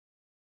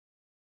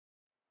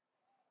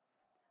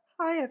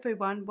Hi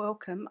everyone,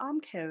 welcome.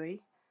 I'm Kerri.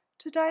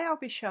 Today I'll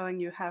be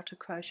showing you how to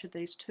crochet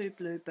these two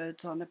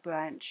bluebirds on a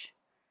branch.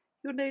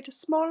 You'll need a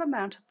small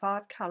amount of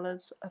 5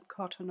 colours of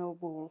cotton or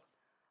wool.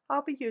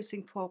 I'll be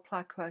using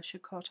 4-ply crochet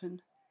cotton.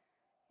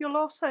 You'll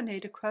also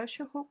need a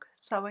crochet hook,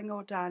 sewing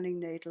or darning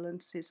needle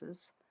and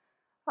scissors.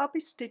 I'll be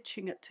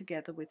stitching it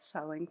together with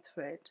sewing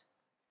thread.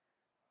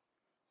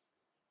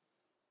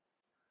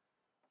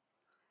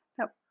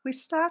 Now we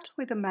start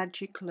with a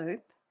magic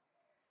loop.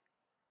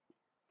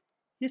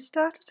 You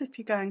start as if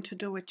you're going to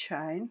do a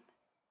chain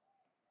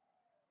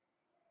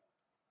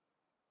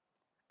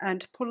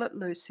and pull it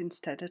loose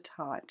instead of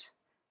tight.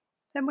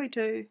 Then we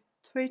do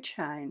 3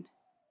 chain.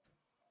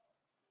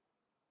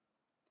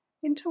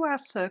 Into our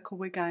circle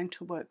we're going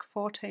to work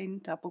 14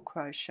 double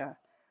crochet.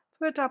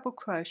 For a double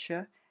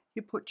crochet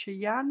you put your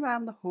yarn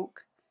round the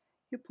hook,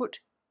 you put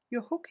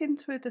your hook in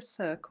through the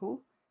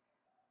circle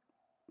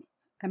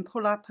and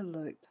pull up a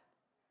loop.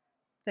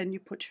 Then you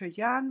put your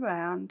yarn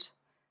round,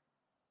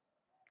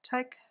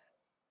 take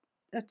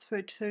it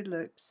through 2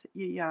 loops,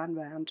 your yarn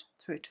round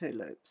through 2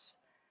 loops.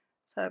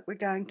 So we're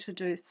going to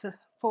do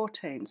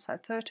 14, so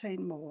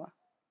 13 more.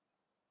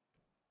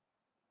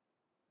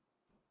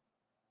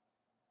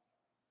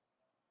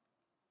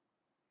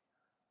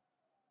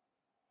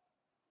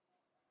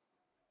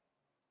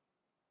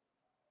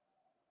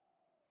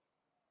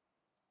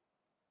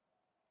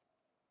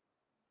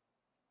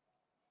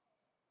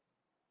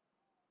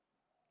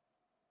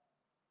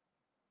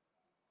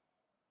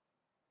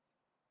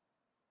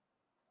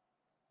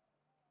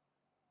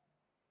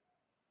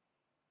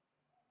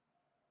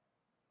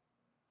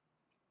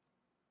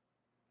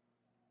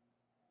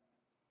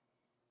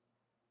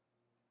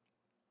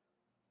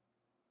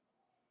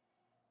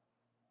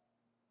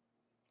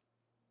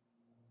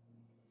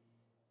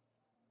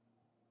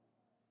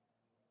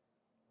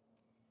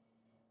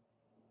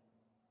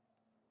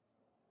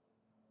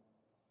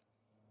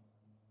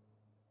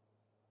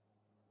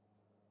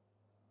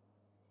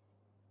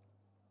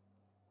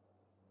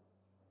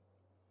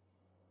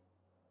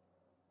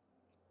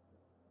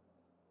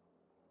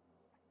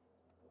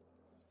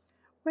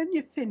 When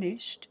you've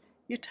finished,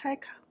 you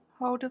take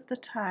hold of the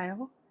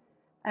tail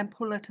and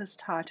pull it as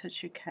tight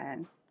as you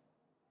can.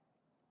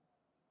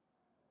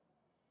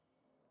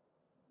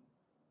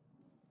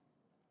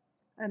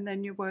 And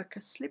then you work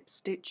a slip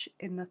stitch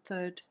in the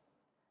third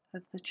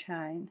of the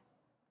chain.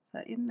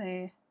 So in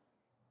there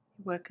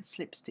you work a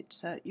slip stitch,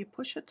 so you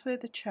push it through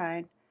the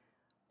chain,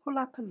 pull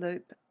up a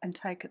loop and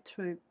take it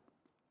through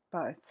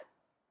both.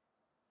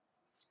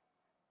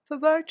 For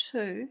row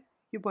 2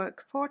 you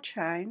work 4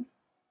 chain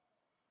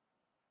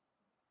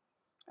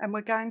and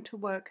we're going to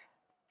work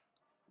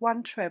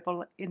 1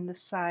 treble in the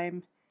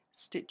same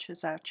stitch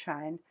as our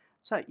chain.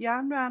 So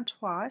yarn round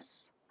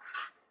twice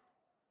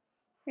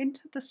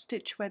into the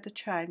stitch where the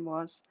chain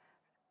was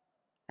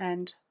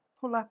and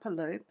pull up a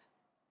loop,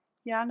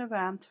 yarn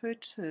around through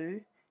 2,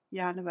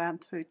 yarn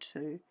around through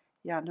 2,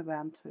 yarn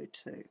around through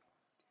 2.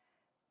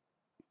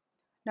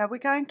 Now we're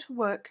going to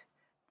work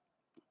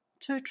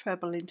 2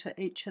 treble into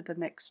each of the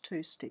next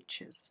 2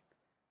 stitches.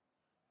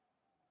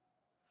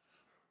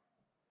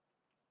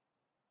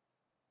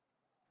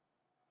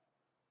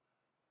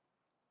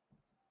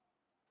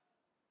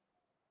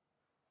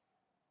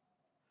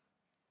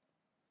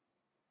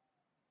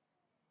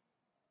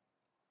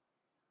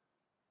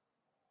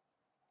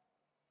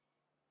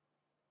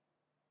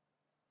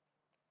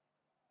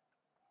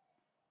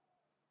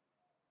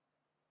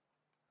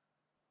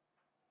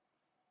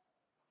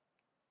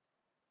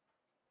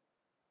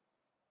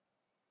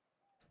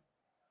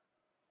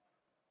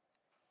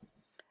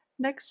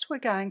 Next we're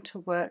going to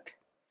work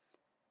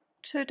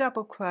 2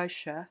 double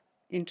crochet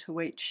into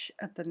each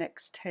of the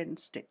next 10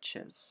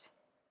 stitches.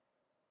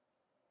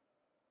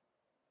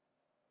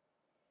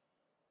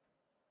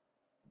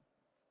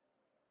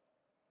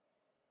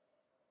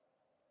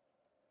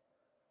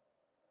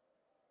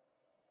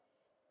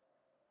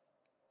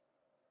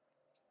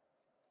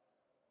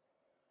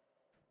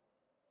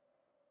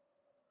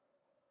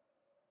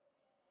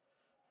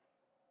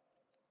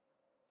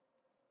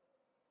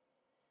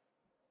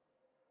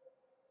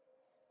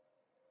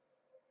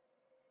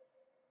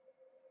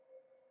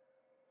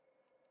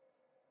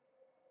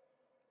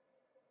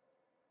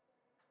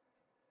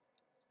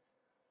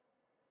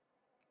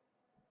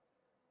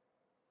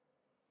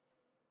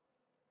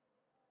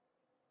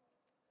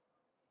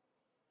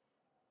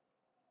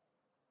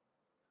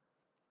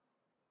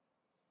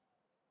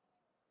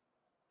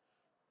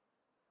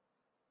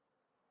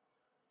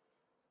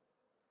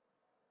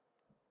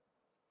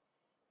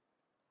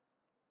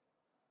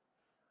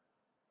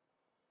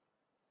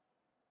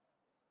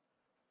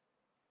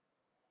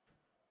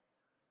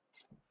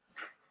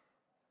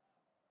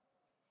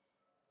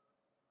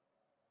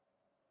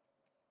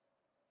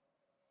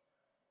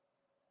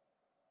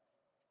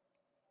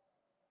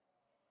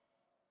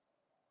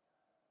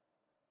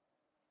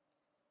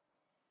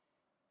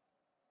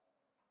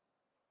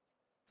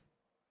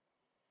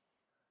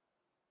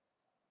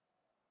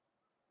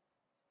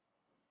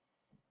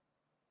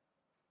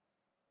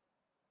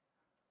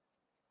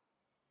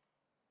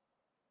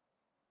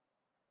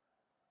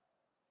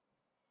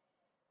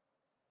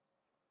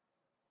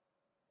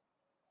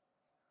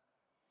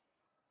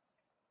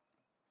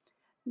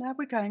 Now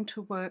we're going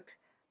to work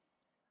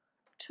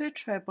 2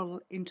 treble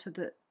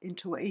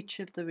into each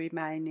of the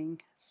remaining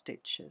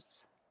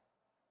stitches.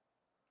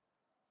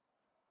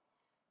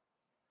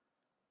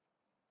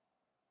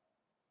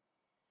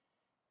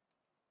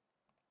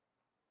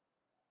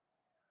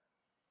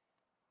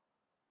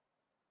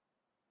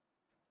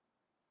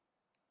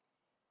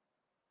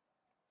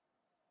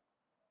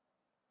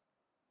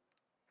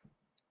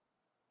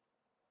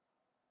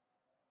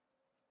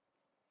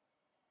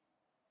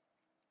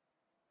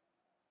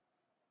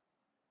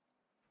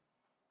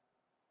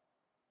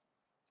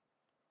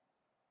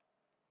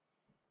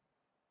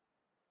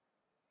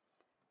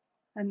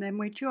 And then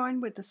we join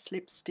with a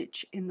slip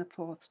stitch in the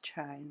 4th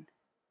chain.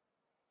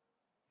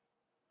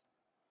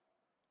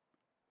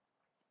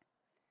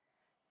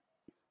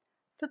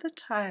 For the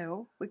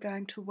tail, we're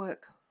going to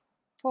work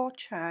 4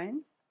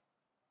 chain,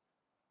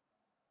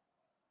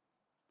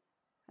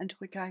 and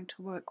we're going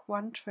to work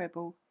 1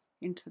 treble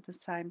into the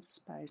same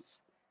space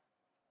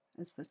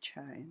as the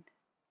chain.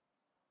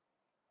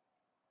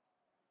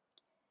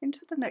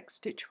 Into the next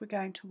stitch we're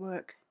going to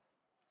work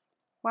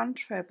 1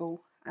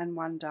 treble and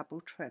 1 double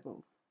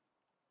treble.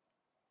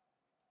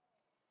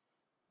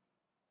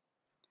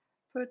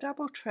 For a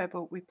double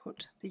treble we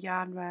put the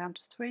yarn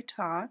round 3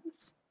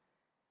 times,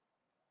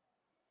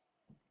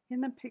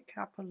 in and pick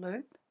up a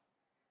loop,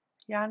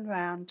 yarn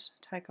round,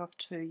 take off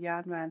 2,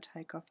 yarn round,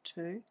 take off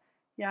 2,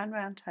 yarn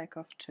round, take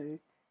off 2,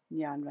 and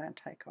yarn round,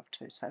 take off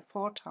 2. So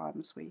 4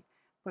 times we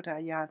put our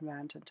yarn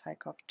round and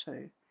take off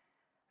 2.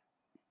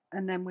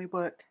 And then we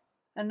work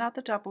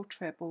another double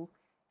treble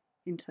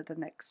into the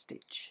next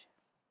stitch.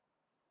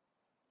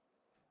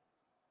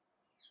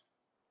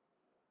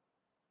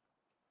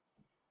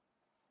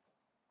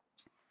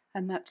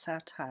 And that's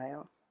our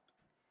tail.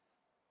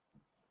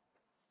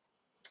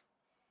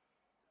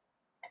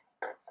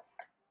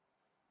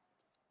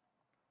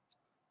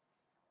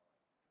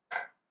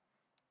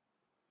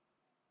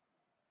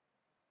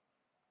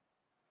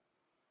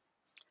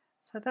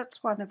 So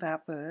that's one of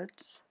our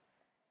birds.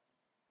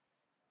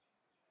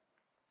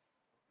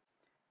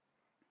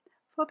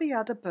 For the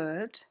other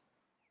bird,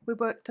 we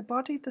work the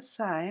body the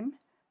same,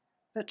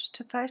 but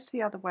to face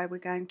the other way we're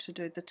going to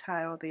do the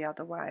tail the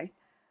other way.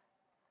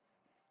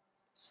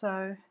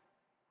 So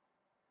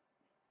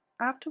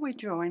after we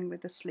join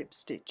with a slip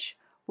stitch,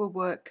 we'll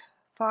work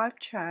 5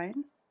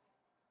 chain,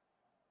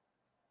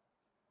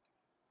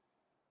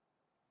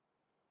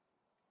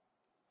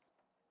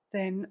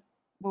 then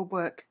we'll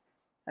work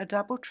a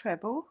double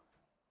treble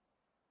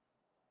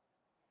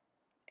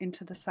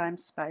into the same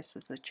space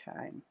as the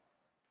chain.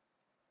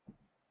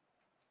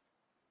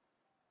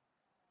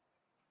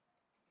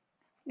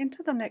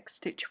 Into the next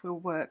stitch we'll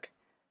work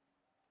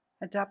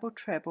a double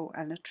treble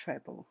and a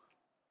treble.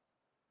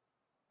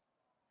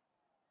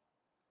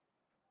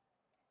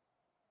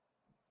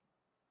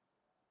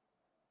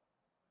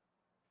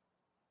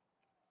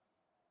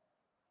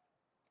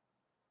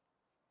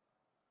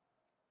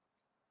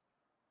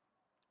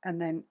 And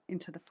then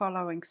into the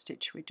following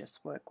stitch we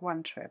just work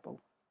 1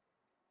 treble.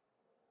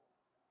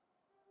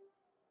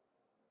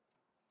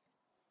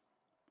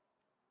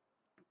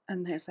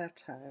 And there's our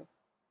tail.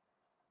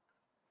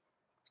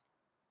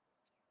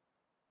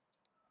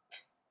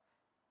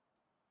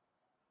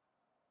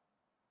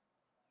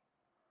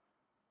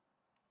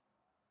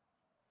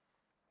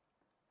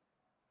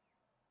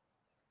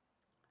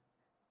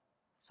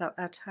 So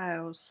our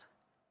tails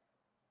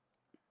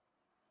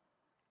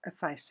are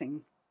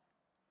facing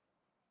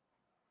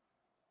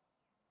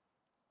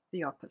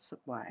the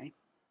opposite way.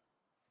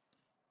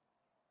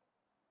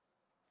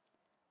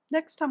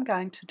 Next I'm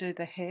going to do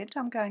the head.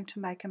 I'm going to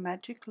make a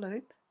magic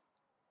loop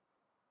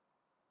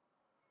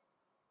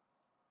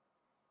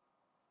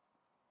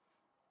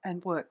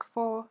and work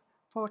 4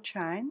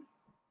 chain,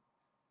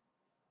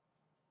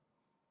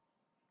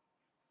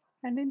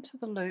 and into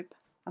the loop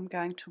I'm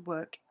going to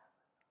work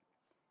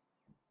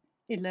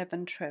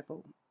 11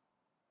 treble.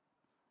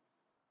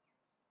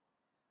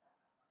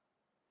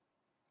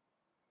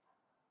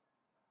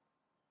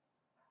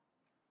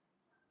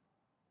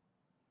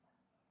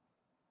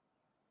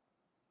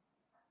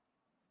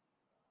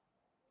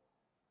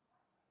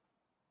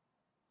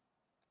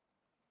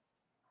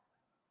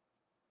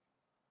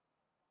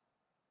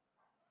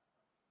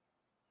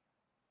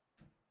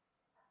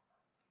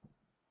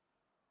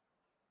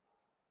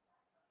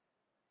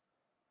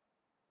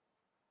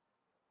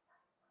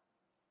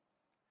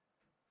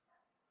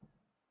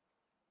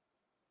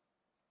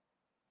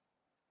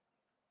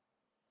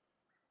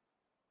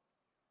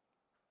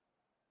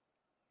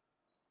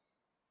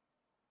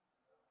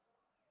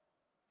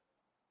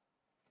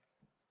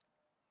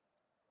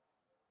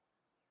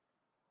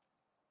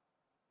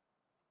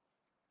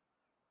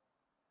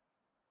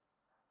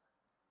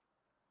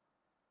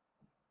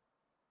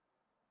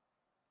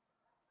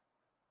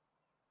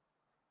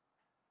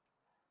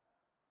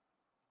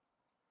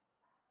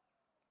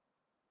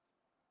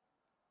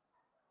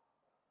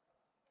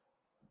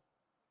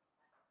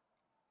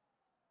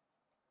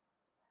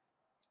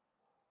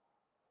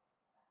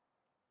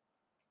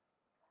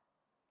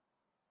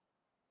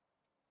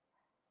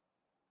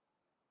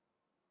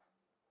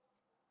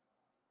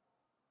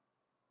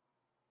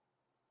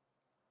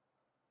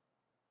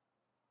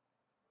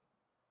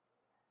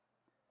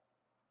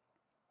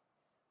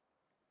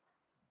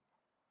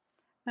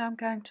 Now I'm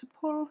going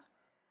to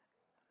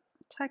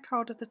take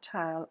hold of the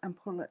tail and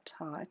pull it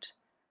tight,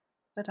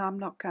 but I'm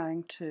not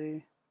going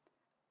to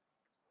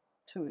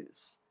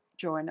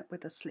join it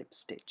with a slip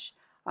stitch.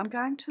 I'm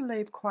going to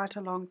leave quite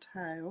a long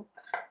tail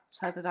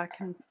so that I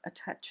can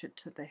attach it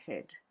to the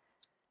head.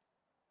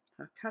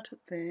 I'll cut it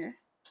there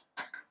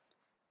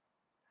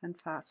and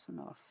fasten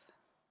off.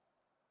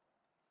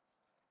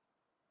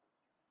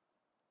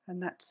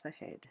 And that's the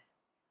head.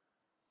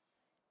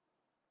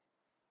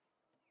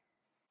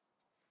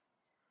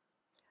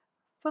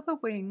 For the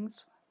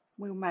wings,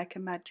 we'll make a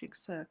magic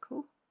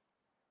circle.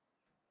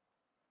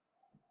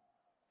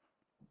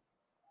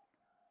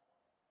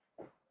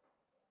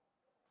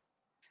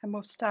 And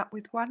we'll start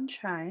with one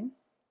chain,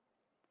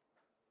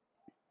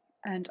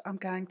 and I'm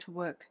going to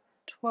work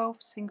 12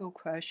 single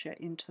crochet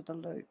into the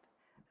loop.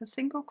 A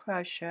single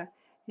crochet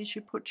is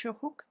you put your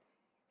hook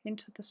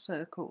into the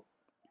circle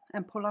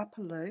and pull up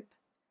a loop,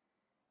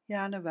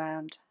 yarn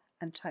around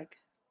and take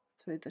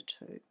through the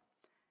two.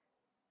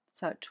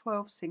 So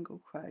 12 single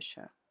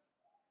crochet.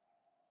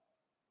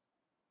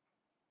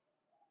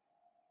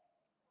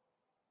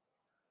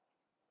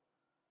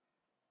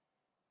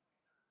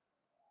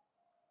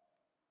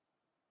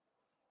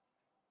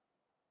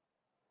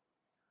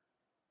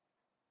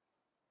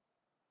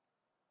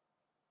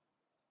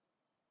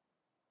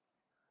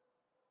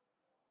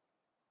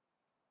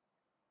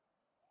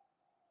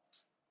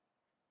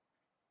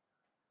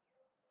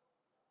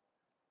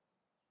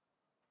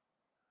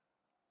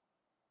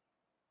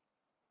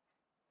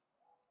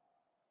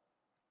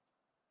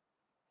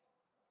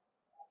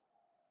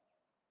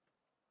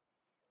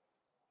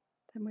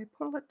 Then we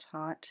pull it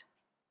tight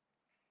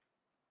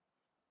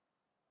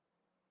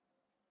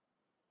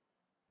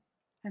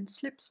and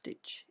slip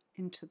stitch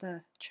into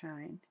the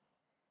chain.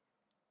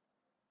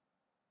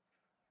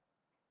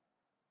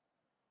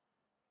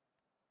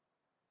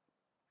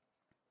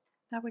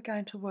 Now we're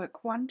going to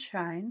work one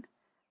chain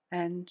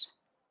and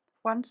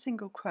one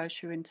single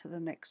crochet into the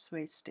next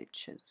 3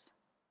 stitches.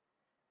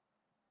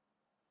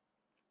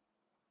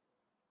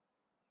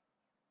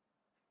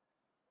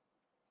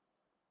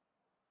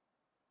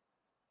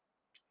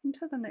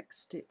 Into the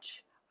next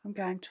stitch I'm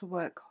going to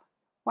work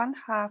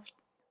 1/2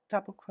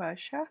 double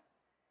crochet.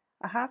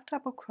 A half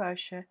double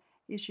crochet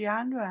is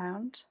yarn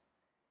round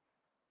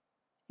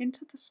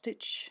into the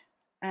stitch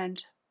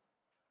and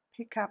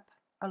pick up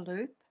a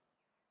loop,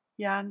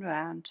 yarn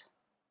round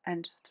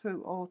and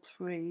through all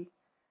 3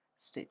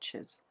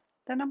 stitches.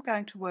 Then I'm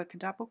going to work a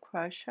double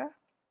crochet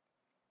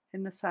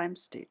in the same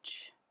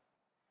stitch.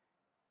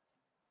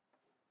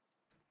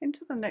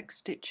 Into the next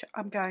stitch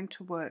I'm going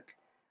to work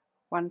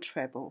 1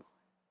 treble.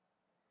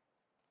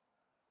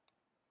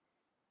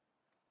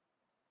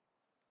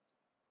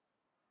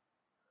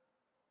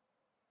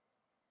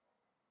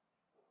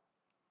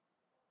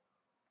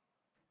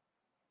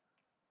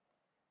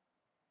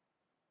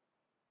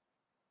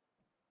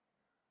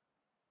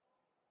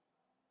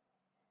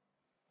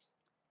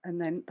 And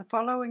then the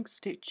following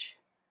stitch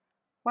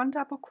 1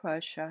 double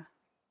crochet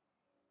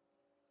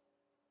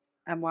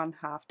and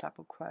 1/2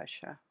 double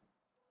crochet,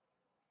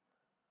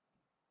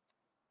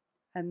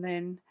 and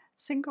then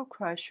single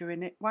crochet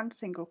in it, 1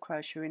 single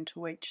crochet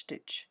into each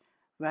stitch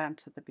round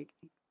to the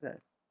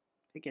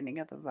beginning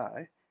of the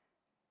row,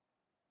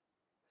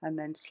 and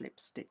then slip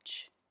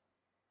stitch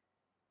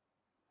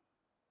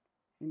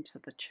into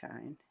the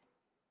chain.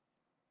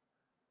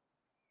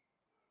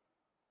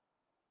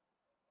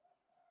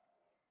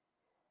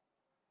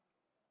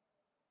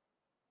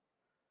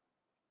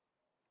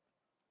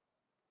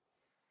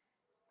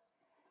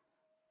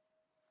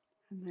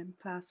 And then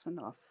fasten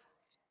off.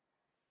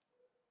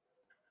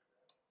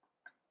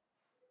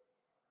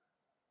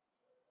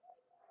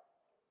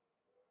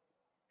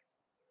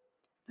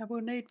 Now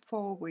we'll need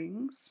 4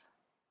 wings.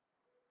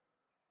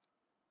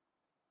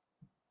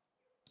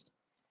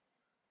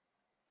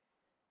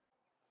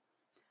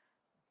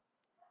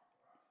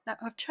 Now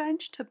I've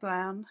changed to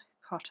brown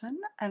cotton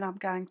and I'm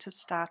going to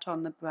start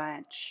on the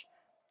branch.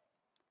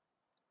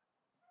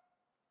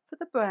 For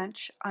the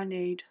branch I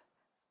need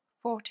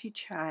 40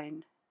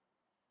 chain.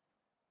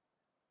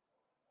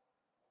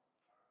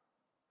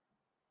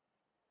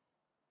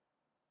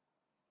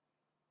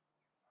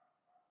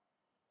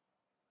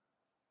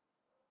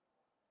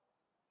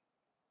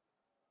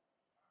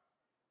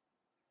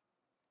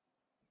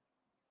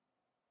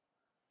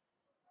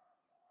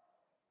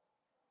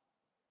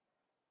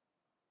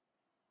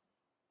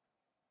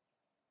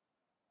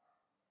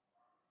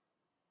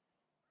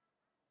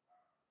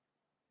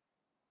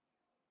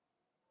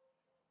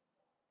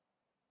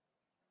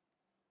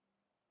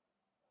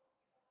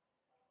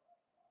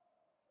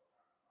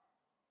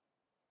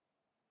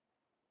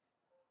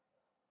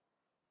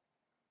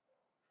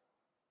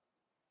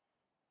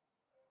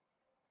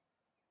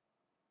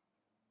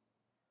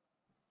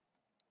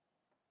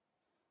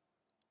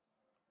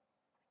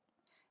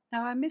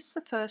 Now I missed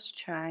the first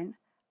chain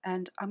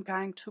and I'm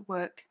going to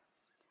work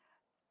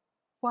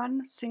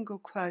 1 single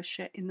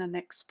crochet in the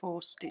next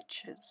 4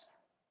 stitches.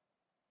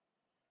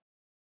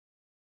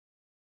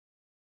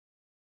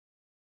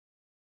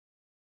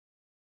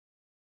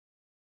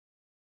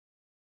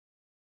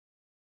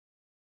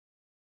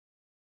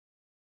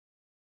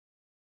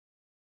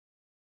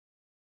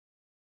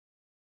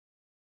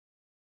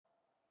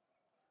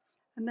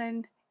 and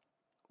then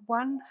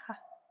one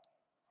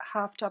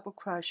half double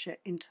crochet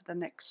into the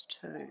next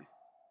two.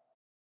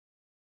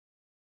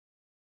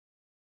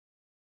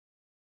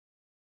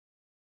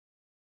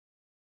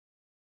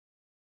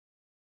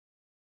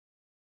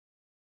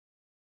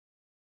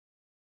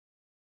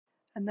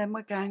 And then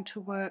we're going to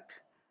work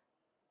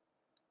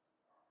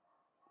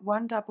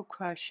one double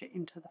crochet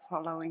into the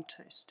following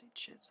two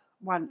stitches,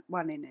 one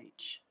in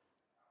each.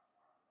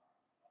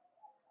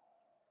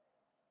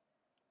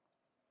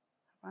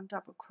 One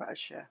double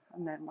crochet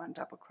and then one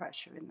double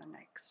crochet in the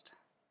next.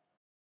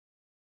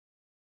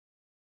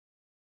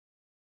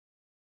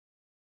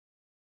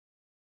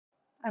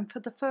 And for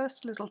the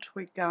first little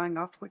twig going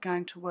off, we're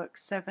going to work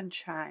 7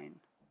 chain.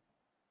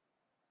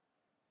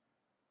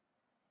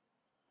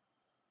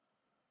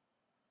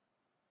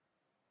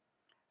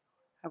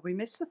 And we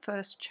miss the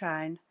first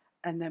chain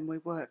and then we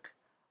work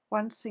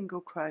one single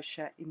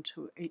crochet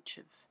into each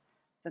of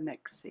the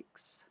next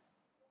 6.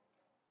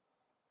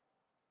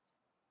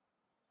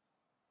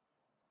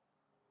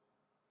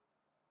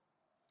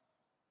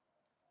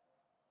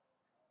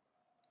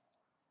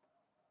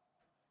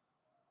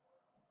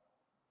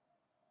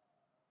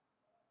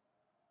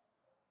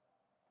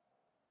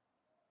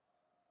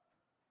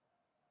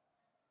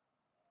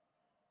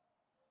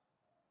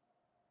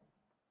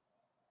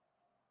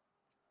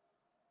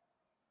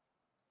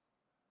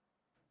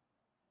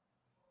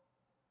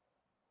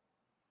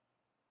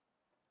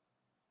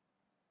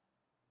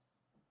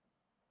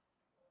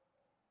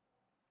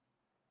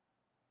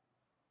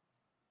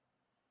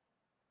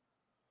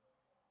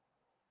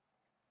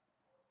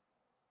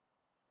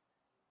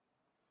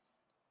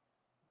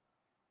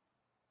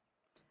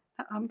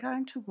 Now I'm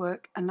going to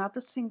work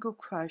another single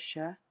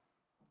crochet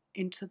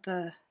into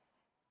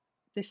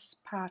this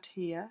part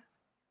here,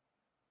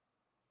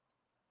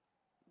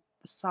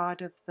 the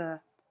side of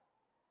the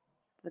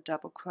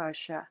double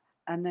crochet,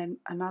 and then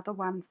another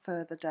one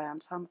further down.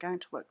 So I'm going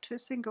to work 2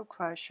 single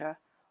crochet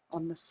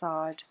on the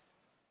side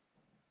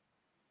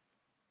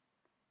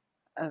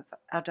of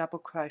our double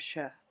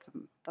crochet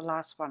from the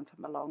last one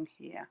from along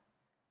here.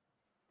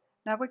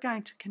 Now we're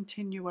going to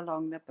continue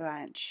along the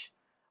branch,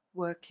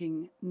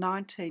 working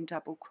 19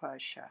 double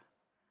crochet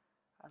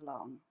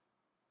along.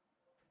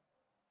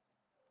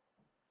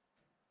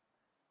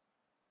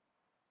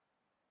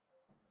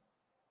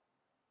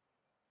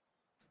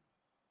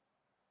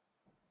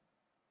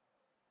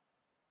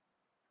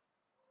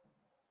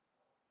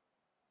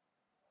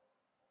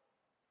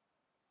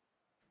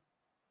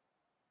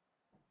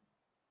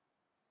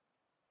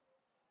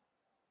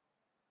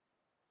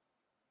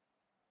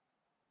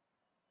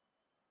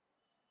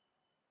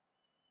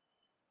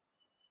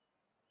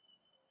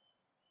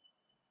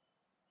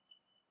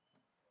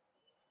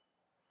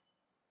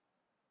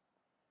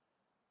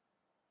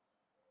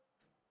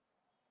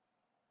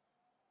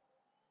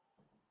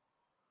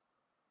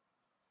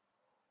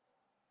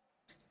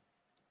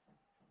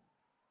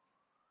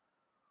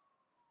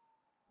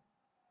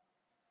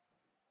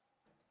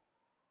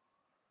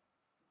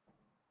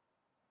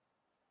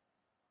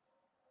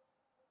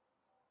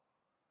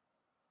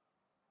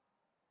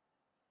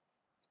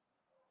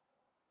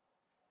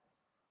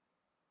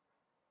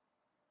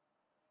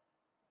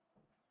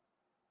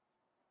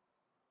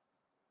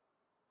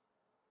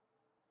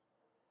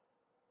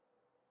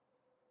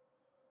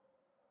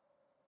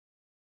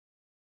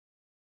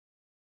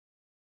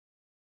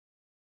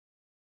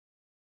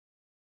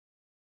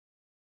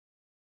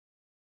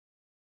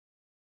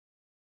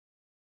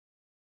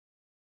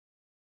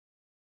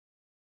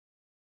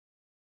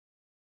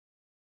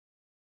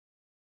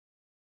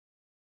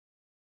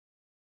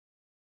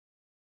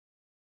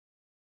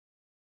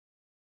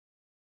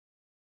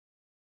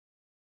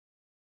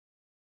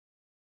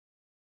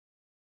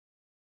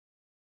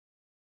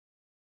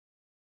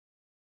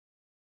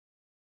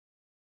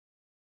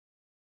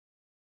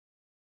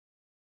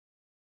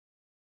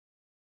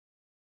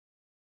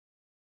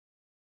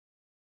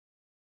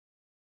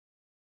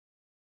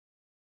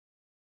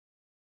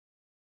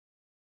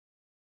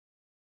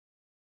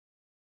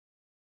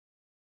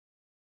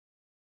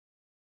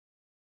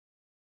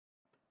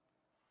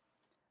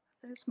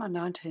 There's my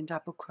 19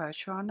 double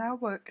crochet. I'll now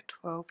work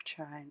 12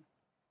 chain.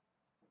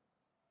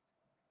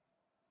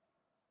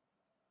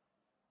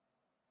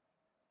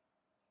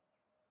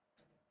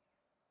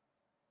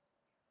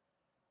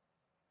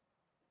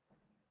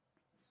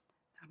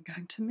 I'm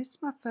going to miss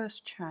my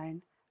first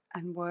chain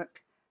and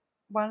work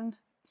 1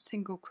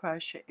 single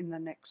crochet in the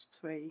next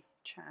 3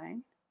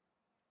 chain.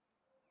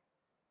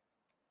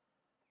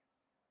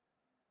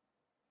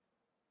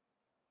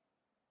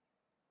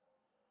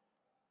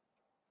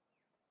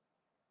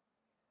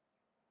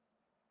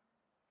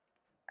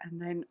 And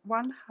then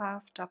 1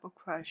 half double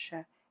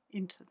crochet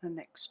into the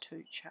next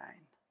 2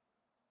 chain.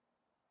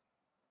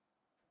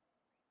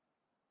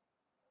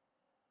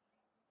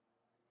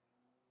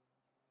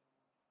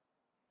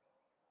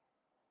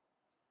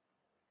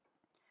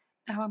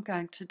 Now I'm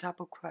going to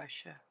double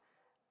crochet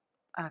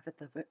over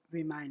the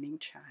remaining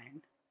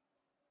chain.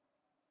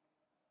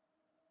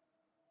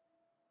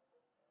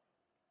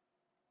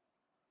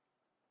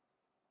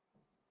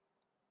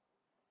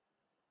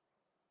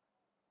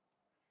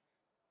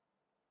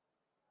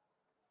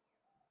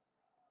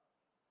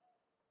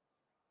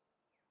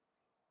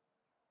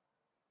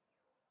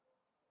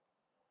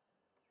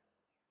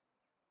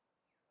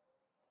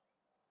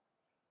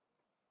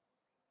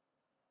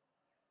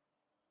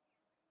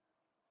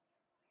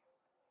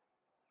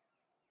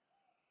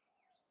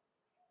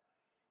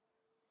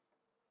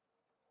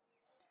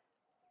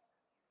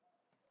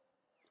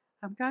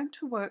 I'm going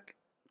to work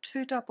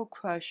 2 double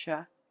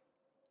crochet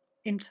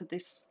into the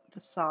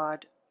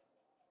side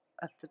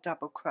of the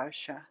double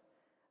crochet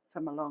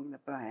from along the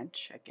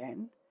branch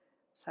again.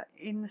 So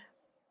into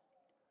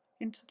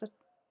the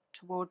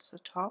towards the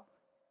top,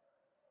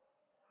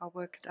 I'll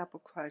work a double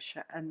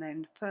crochet, and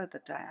then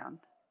further down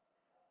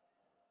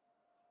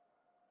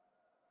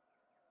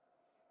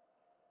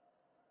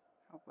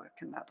I'll work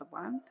another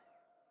one.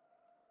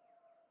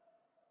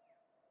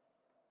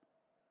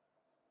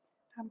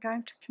 I'm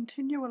going to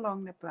continue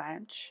along the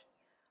branch.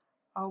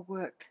 I'll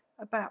work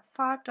about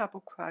 5 double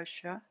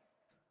crochet,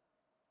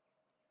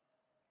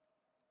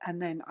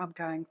 and then I'm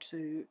going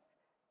to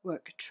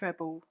work a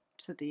treble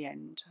to the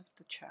end of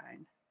the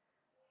chain.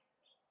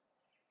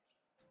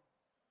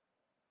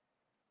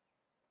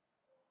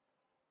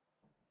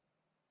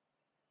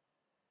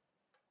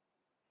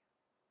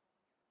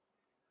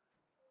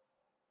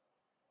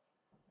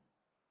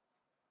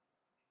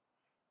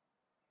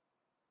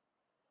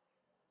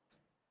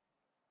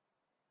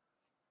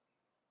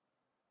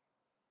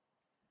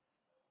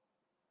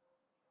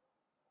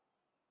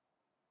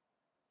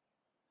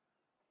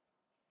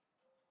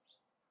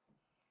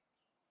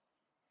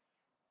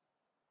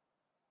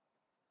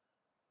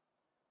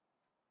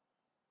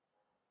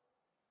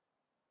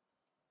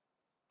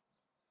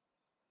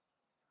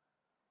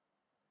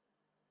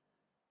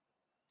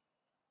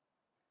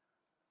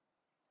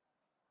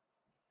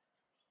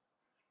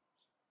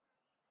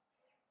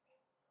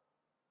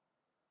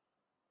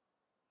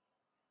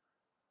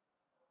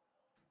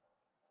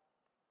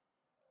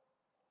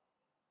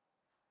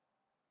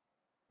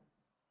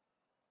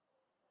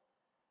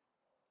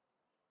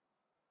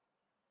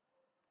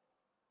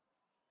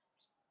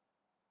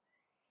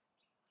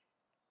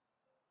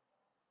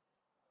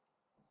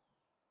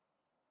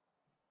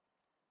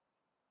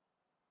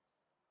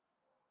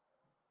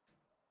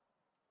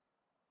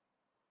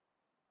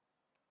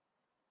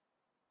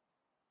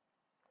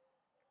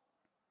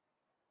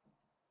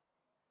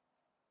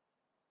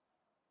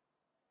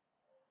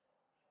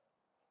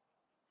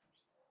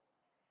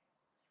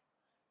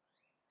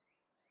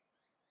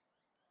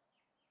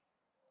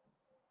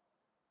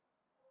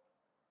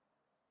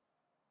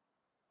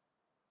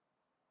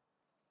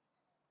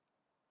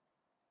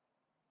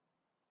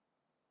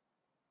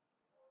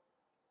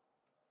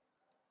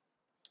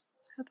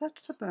 So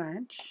that's the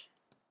branch.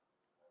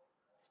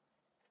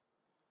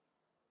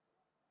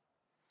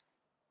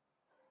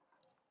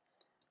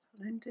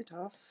 Blend it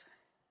off.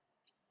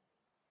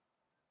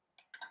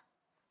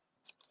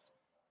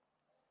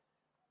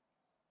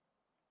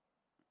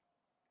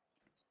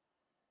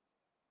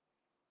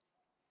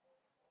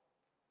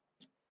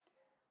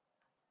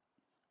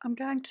 I'm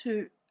going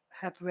to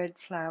have red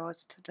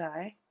flowers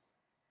today.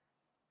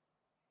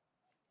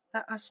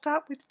 Now I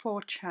start with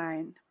 4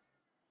 chain,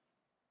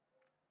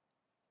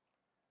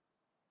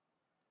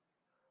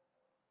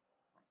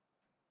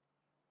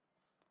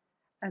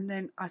 and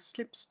then I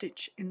slip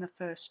stitch in the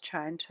first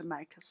chain to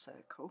make a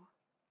circle,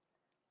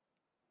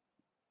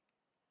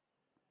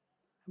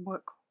 and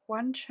work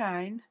 1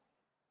 chain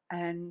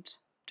and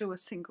do a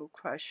single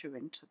crochet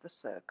into the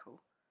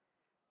circle.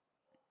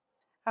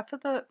 Now for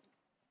the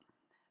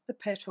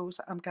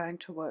petals, I'm going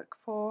to work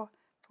 4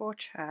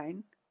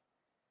 chain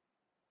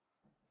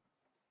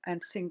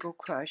and single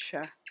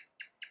crochet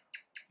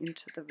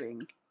into the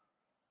ring.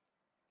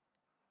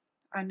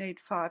 I need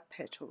 5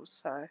 petals,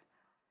 so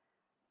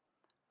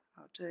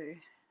I'll do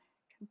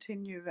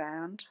continue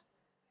round,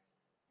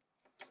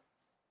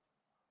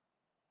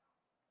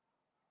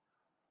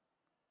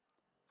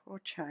 4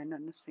 chain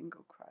and a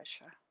single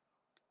crochet.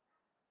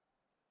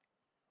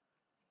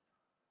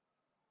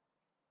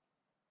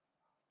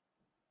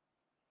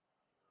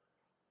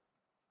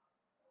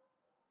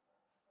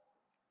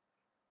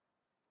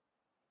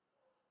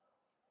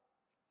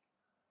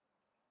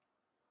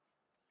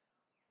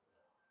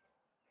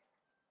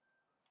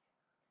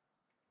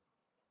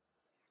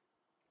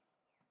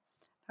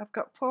 I've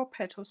got 4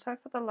 petals, so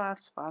for the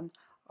last one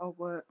I'll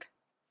work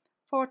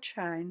 4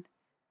 chain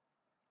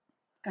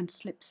and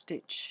slip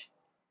stitch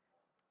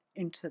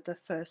into the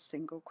first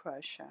single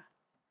crochet,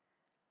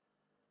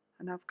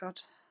 and I've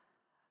got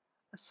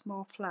a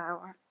small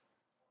flower.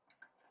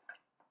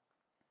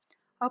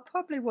 I'll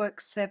probably work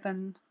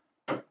 7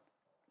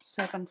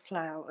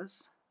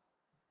 flowers.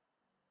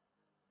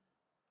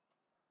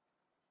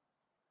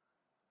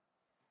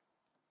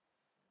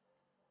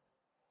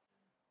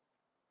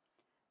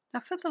 Now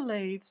for the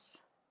leaves,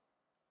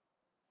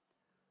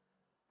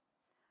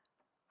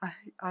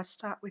 I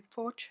start with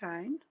 4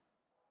 chain,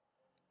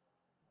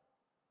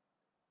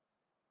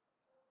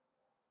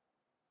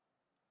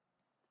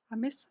 I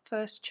miss the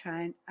first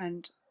chain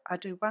and I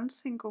do 1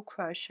 single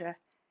crochet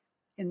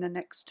in the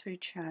next 2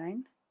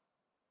 chain,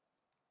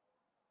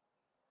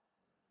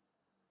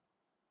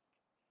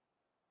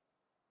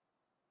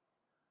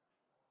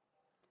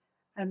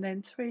 and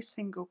then 3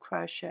 single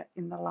crochet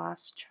in the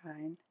last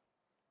chain.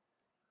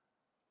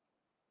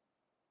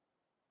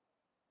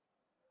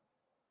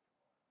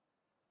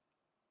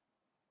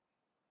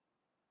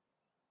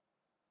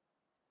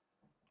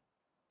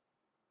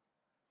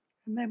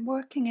 And then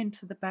working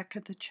into the back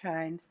of the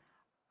chain,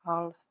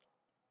 I'll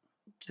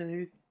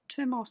do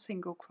 2 more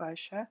single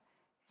crochet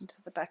into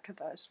the back of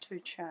those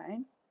 2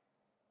 chain,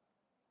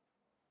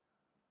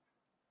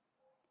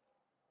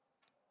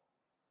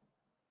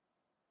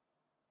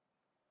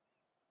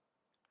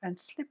 and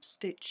slip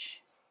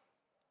stitch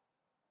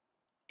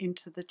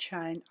into the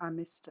chain I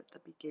missed at the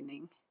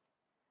beginning,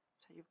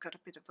 so you've got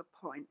a bit of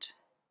a point.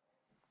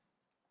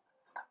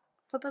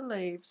 For the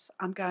leaves,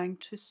 I'm going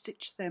to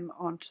stitch them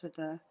onto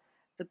the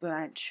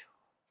branch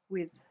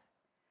with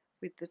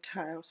the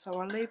tail, so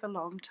I'll leave a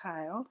long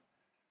tail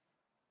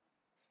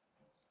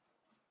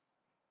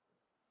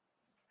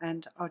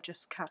and I'll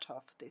just cut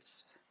off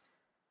this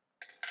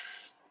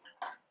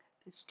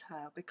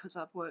tail because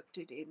I've worked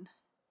it in.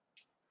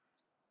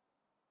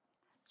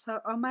 So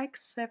I'll make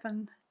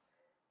seven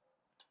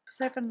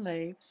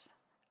leaves,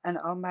 and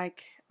I'll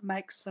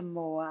make some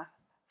more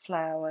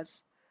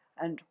flowers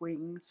and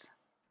wings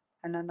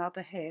and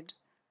another head,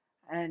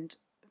 and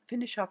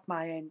finish off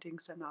my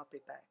endings, and I'll be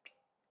back.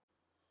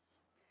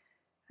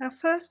 Now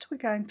first we're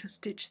going to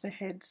stitch the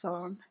heads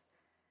on.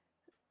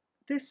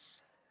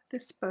 This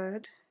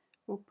bird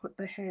will put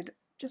the head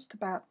just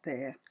about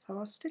there, so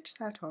I'll stitch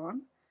that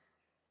on.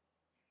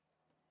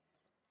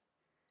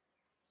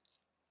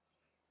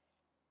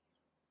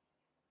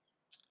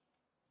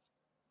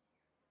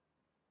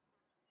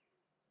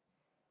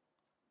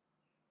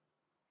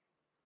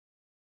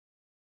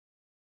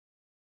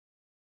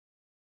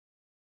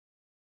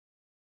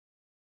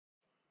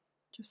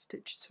 Just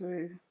stitch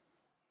through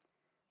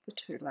the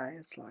 2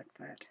 layers like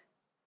that.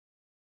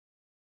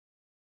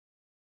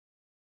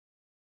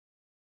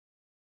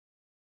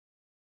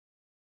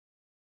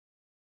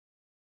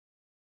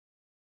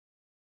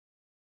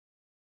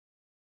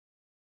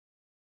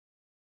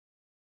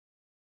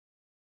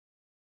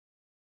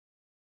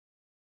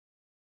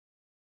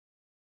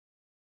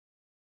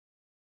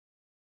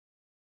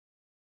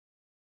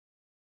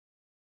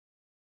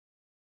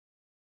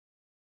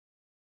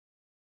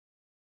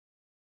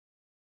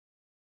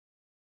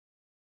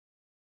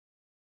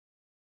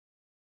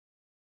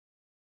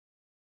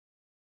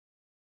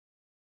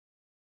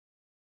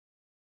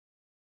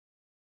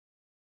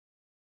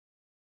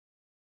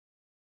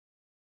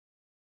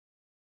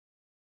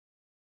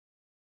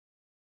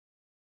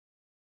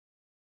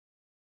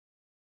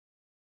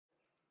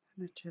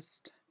 And it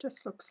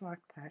just looks like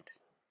that.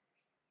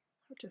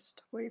 I'll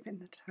just weave in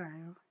the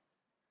tail.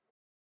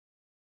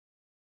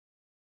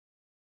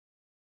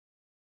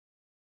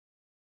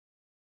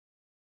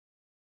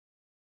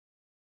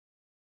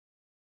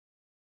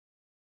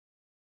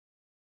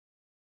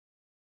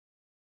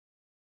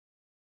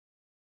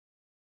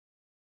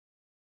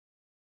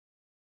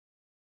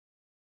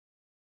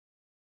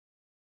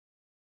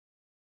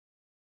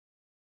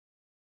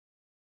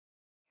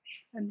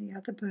 And the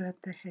other bird,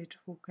 the head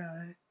will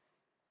go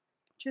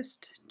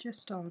just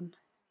on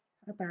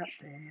about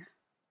there.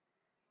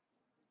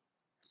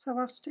 So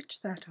I'll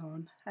stitch that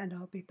on and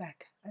I'll be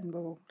back and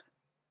we'll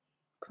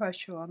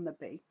crochet on the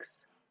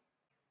beaks.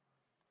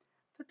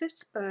 For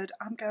this bird,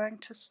 I'm going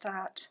to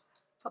start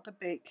for the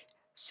beak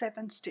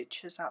 7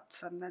 stitches up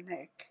from the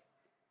neck.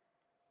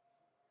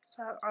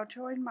 So I'll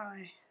join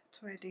my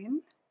thread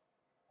in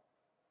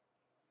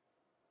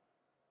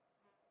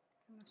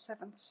the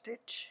 7th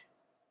stitch,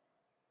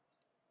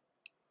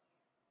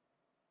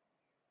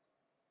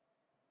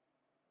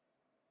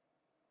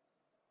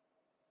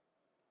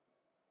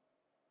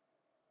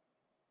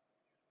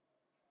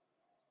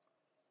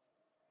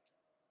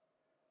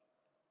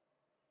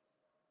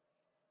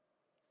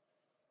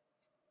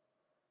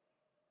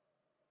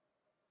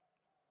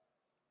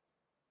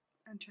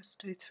 and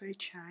just do 3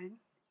 chain,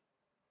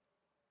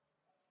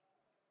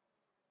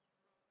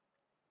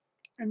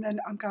 and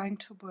then I'm going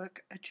to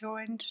work a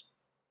joined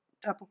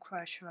double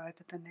crochet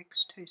over the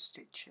next 2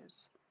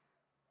 stitches.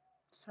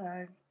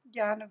 So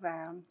yarn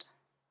around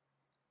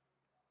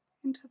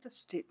into the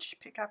stitch,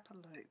 pick up a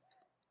loop,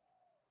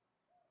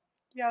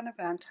 yarn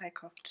around,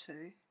 take off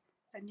 2,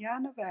 then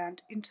yarn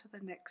around into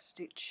the next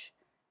stitch,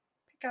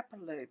 pick up a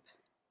loop,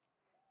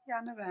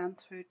 yarn around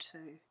through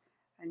 2,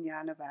 and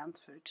yarn around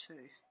through 2,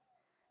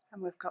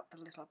 and we've got the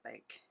little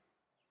beak.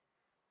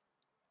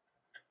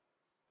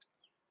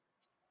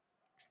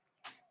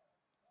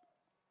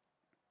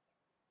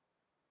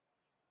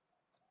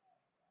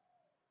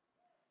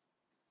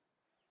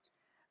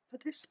 For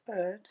this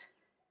bird,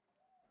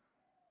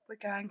 we're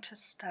going to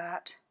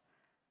start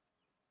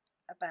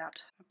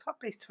about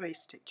probably 3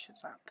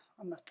 stitches up.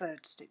 On the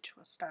 3rd stitch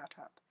we'll start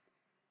up,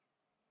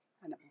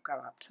 and it will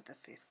go up to the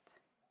 5th.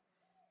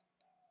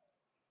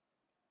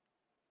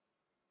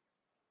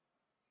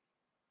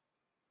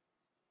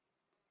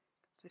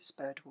 This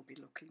bird will be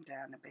looking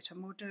down a bit,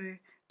 and we'll do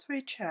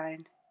 3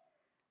 chain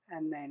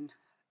and then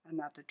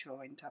another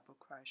join double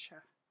crochet.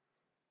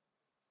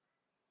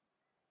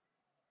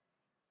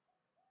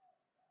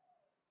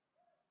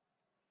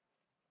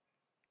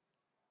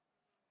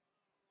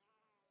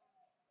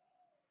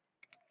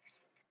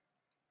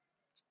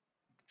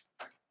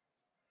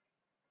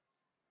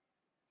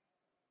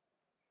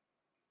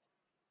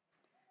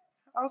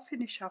 I'll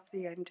finish off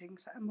the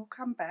endings and we'll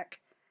come back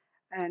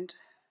and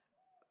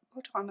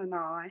put on an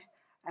eye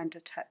and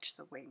attach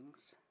the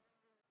wings.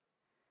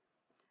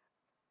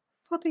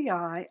 For the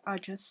eye, I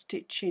just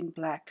stitch in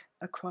black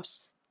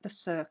across the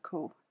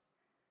circle,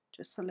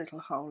 just a little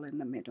hole in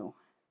the middle.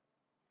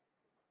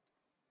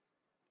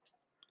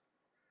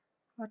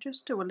 I'll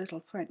just do a little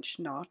French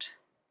knot.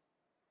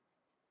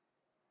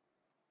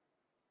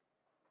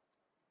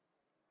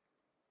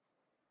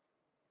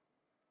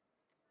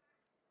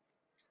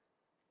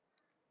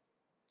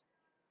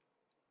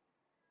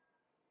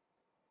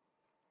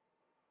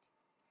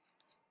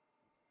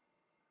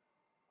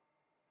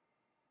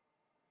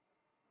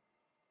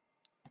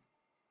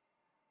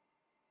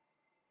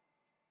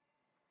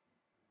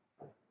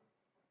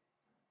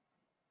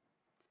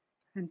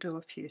 And do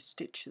a few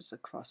stitches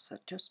across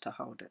it just to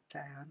hold it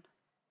down.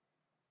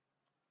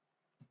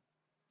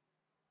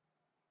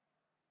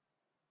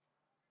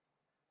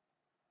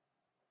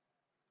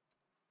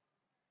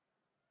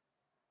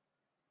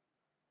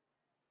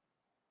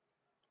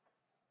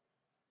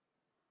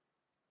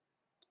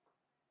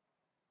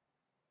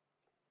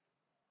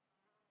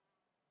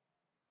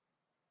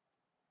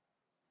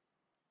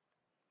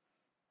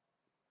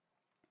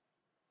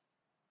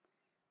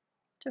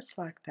 Just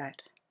like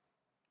that.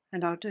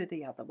 And I'll do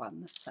the other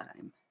one the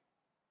same.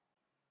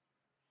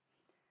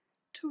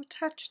 To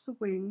attach the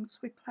wings,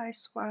 we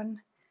place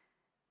one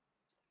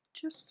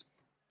just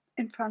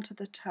in front of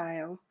the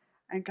tail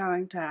and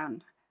going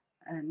down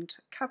and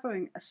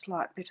covering a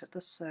slight bit of the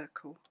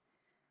circle,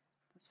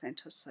 the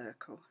centre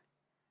circle,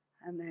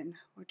 and then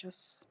we'll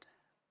just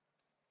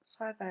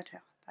sew that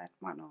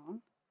one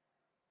on.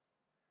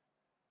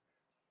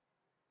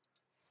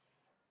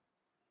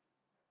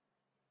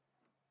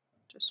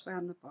 Just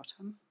round the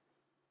bottom.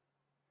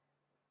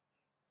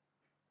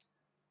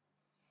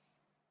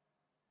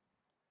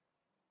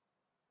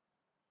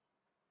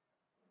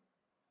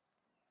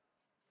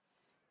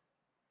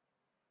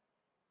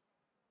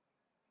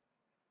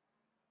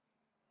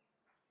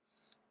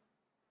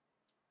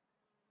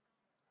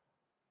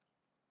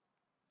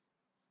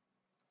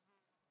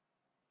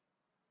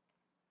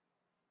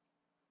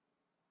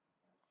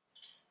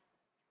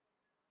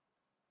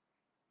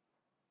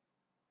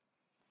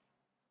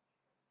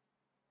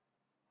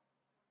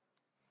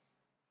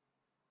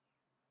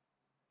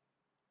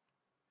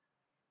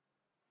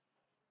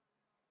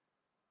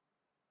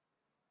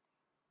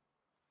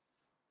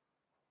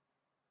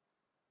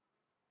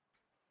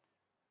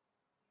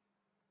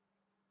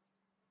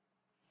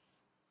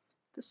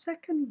 The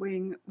second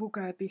wing will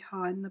go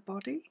behind the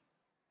body,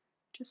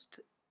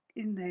 just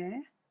in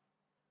there,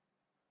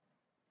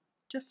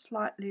 just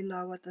slightly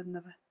lower than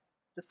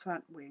the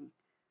front wing.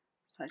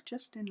 So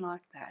just in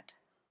like that.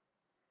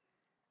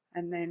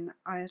 And then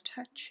I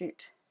attach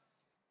it,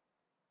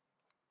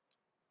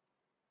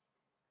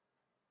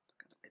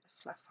 got a bit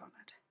of fluff on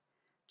it,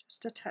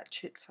 just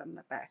attach it from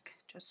the back,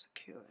 just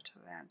secure it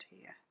around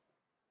here.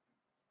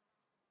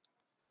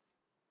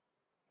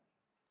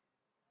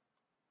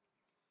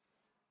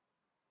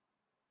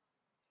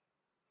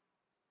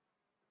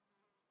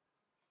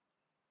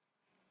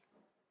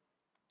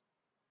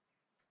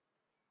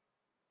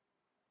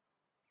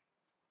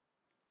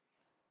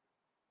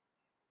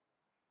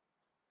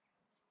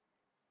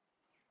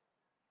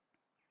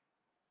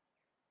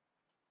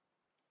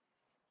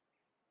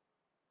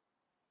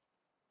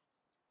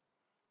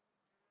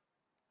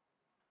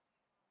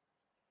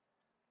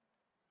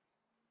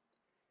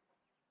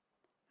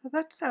 So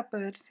that's our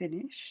bird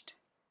finished.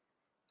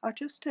 I'll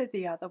just do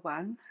the other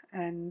one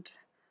and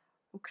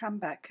we'll come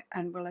back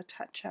and we'll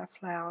attach our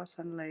flowers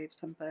and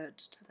leaves and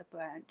birds to the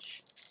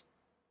branch.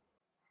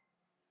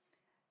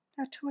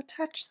 Now to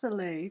attach the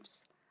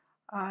leaves,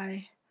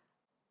 I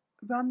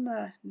run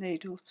the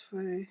needle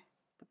through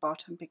the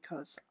bottom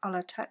because I'll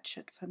attach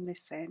it from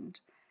this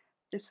end.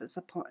 This is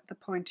the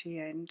pointy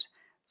end,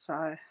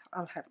 so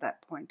I'll have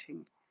that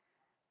pointing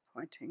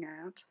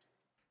out.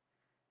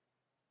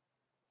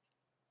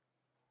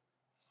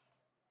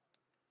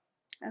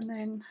 And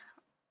then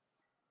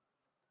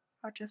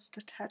I'll just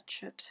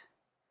attach it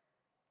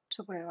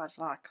to where I'd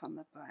like on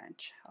the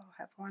branch. I'll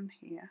have one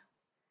here.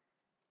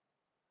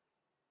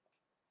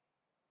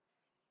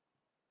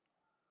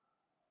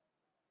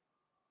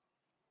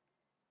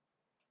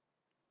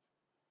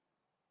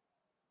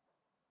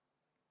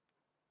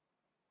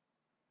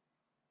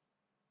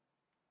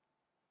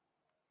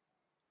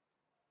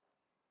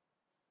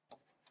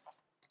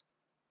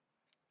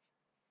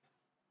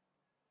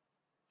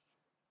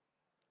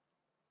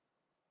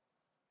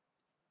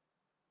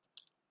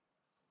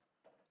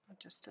 I'll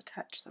just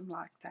attach them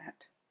like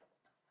that.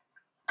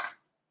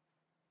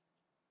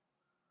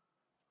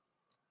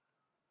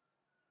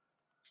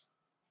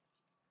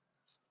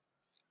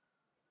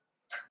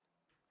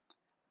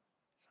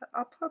 So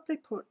I'll probably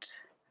put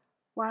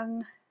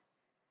one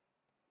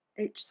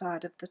each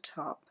side of the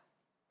top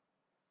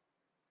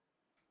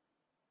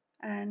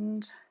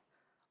and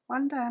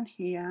one down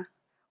here,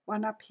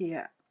 one up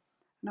here.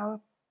 Now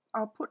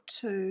I'll put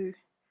two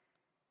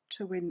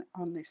in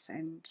on this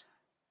end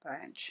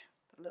branch,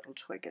 the little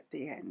twig at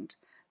the end,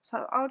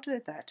 So I'll do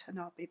that and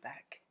I'll be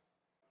back.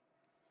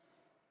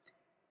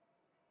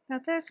 Now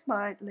there's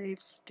my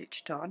leaves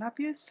stitched on. I've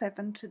used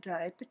 7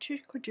 today, but you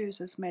could use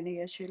as many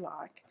as you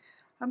like.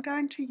 I'm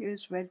going to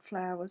use red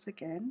flowers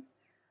again.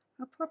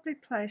 I'll probably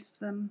place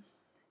them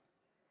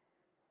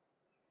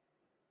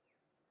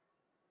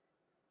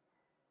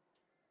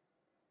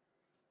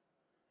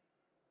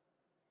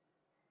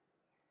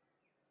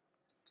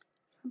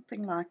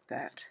something like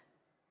that.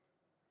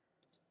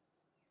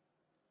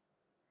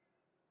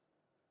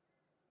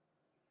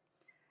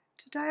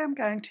 Today I'm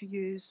going to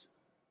use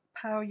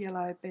pale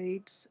yellow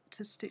beads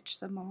to stitch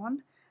them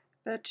on,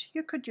 but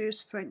you could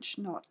use French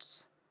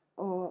knots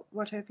or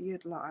whatever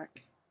you'd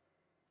like.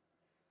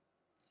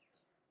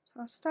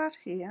 So I'll start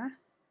here.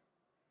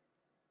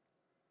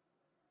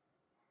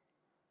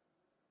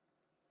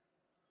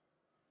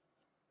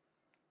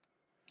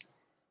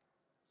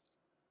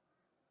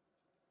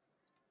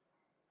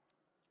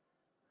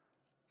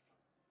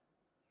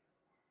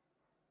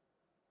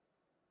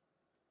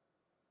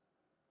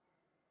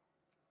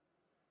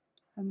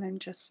 And then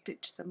just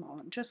stitch them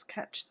on, just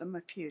catch them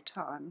a few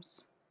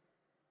times.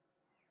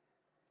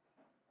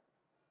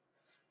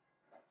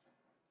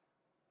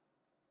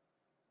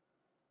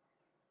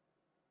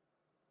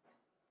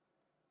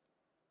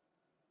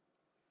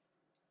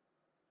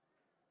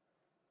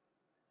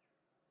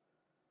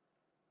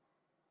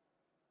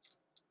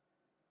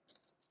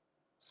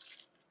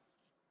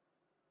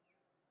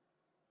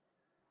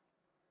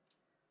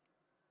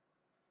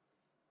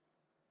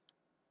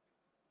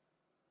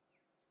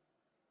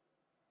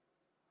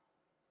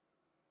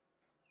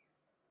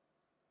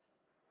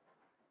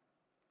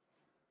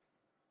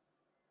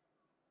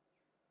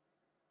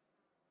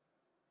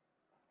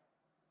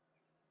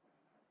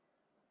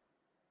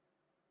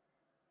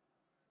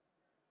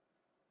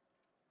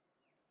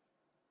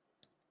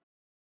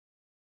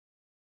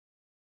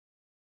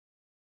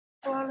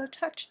 So I'll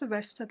attach the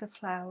rest of the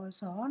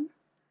flowers on,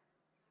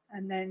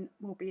 and then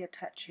we'll be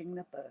attaching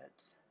the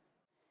birds.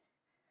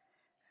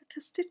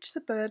 To stitch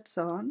the birds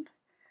on,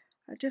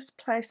 I just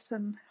place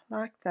them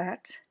like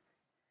that,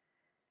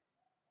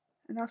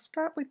 and I'll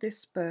start with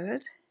this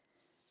bird.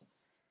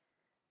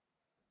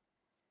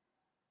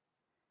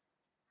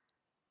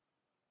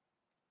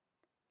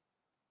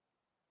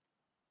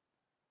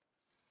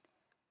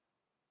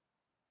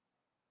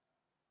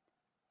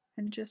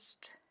 And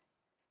just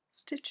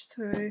stitch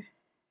through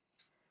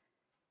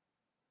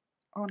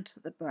onto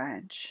the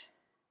branch.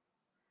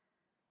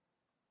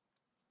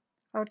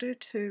 I'll do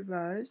 2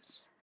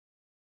 rows.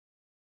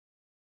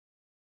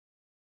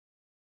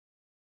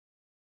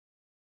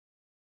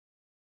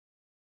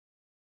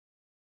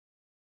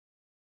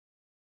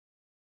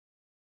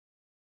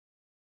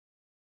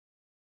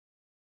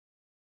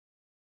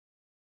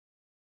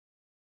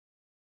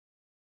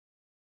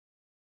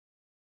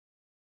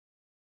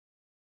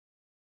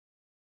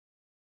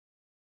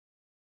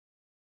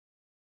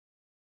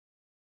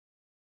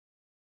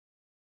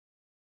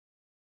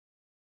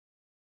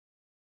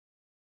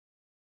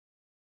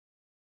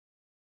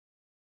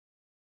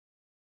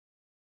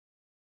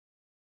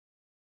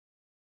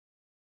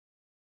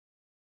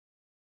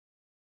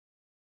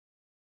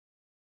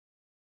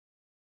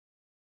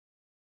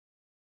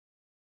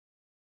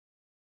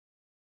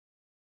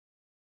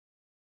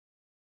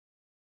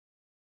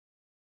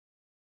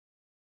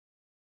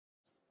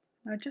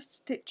 Now just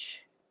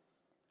stitch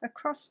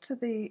across to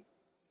the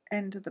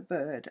end of the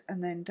bird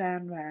and then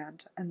down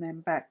round and then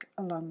back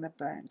along the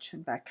branch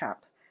and back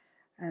up,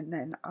 and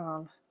then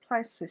I'll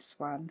place this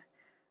one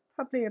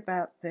probably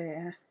about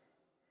there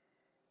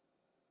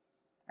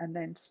and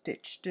then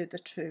do the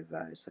 2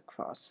 rows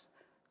across.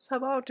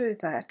 So I'll do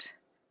that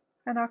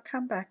and I'll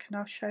come back and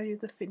I'll show you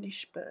the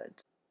finished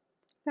birds.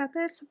 Now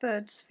there's the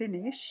birds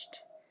finished.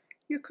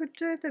 You could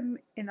do them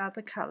in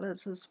other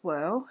colours as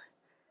well.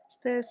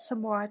 There's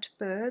some white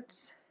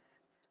birds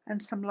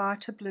and some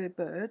lighter blue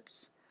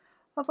birds.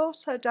 I've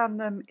also done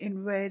them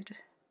in red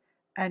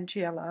and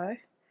yellow,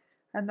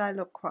 and they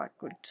look quite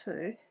good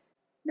too.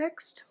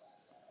 Next,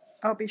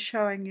 I'll be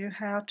showing you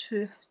how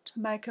to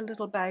make a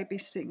little baby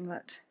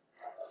singlet.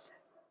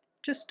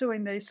 Just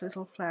doing these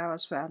little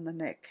flowers around the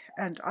neck,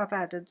 and I've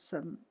added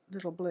some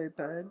little blue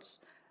birds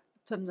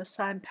from the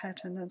same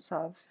pattern as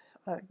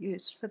I've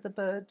used for the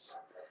birds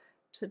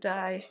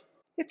today.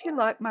 If you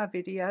like my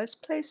videos,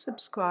 please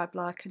subscribe,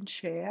 like and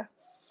share.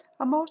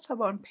 I'm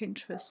also on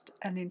Pinterest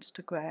and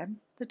Instagram.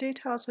 The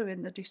details are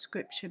in the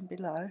description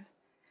below.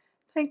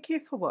 Thank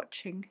you for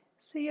watching.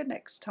 See you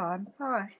next time. Bye.